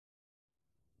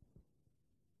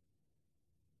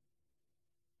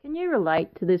Can you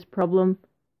relate to this problem?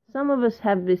 Some of us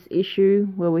have this issue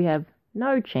where we have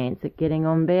no chance at getting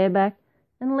on bareback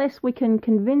unless we can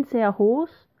convince our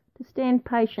horse to stand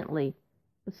patiently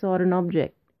beside an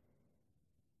object.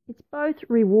 It's both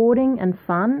rewarding and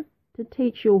fun to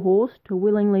teach your horse to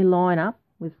willingly line up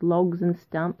with logs and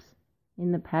stumps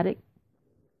in the paddock.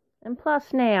 And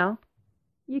plus now,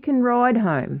 you can ride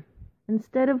home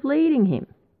instead of leading him.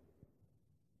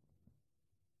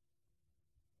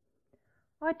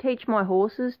 I teach my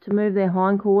horses to move their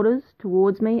hindquarters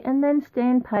towards me and then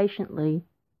stand patiently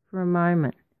for a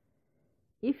moment.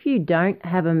 If you don't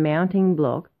have a mounting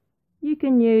block, you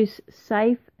can use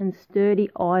safe and sturdy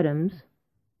items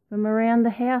from around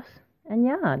the house and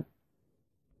yard.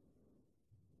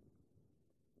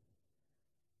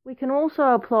 We can also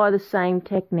apply the same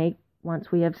technique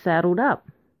once we have saddled up.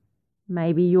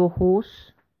 Maybe your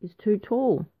horse is too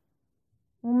tall,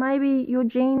 or maybe your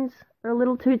jeans are a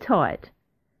little too tight.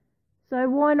 So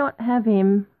why not have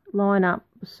him line up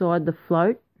beside the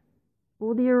float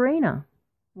or the arena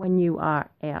when you are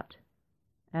out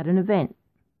at an event?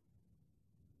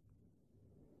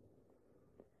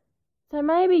 So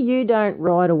maybe you don't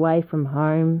ride away from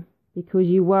home because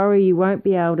you worry you won't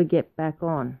be able to get back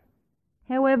on.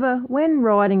 However, when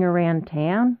riding around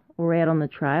town or out on the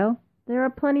trail, there are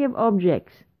plenty of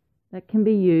objects that can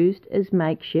be used as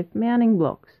makeshift mounting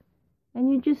blocks,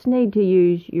 and you just need to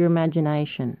use your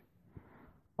imagination.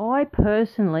 I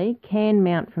personally can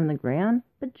mount from the ground,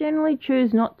 but generally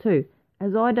choose not to,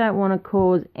 as I don't want to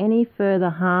cause any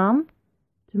further harm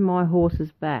to my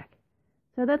horse's back.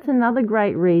 So that's another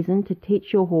great reason to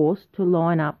teach your horse to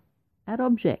line up at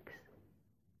objects.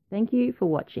 Thank you for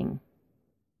watching.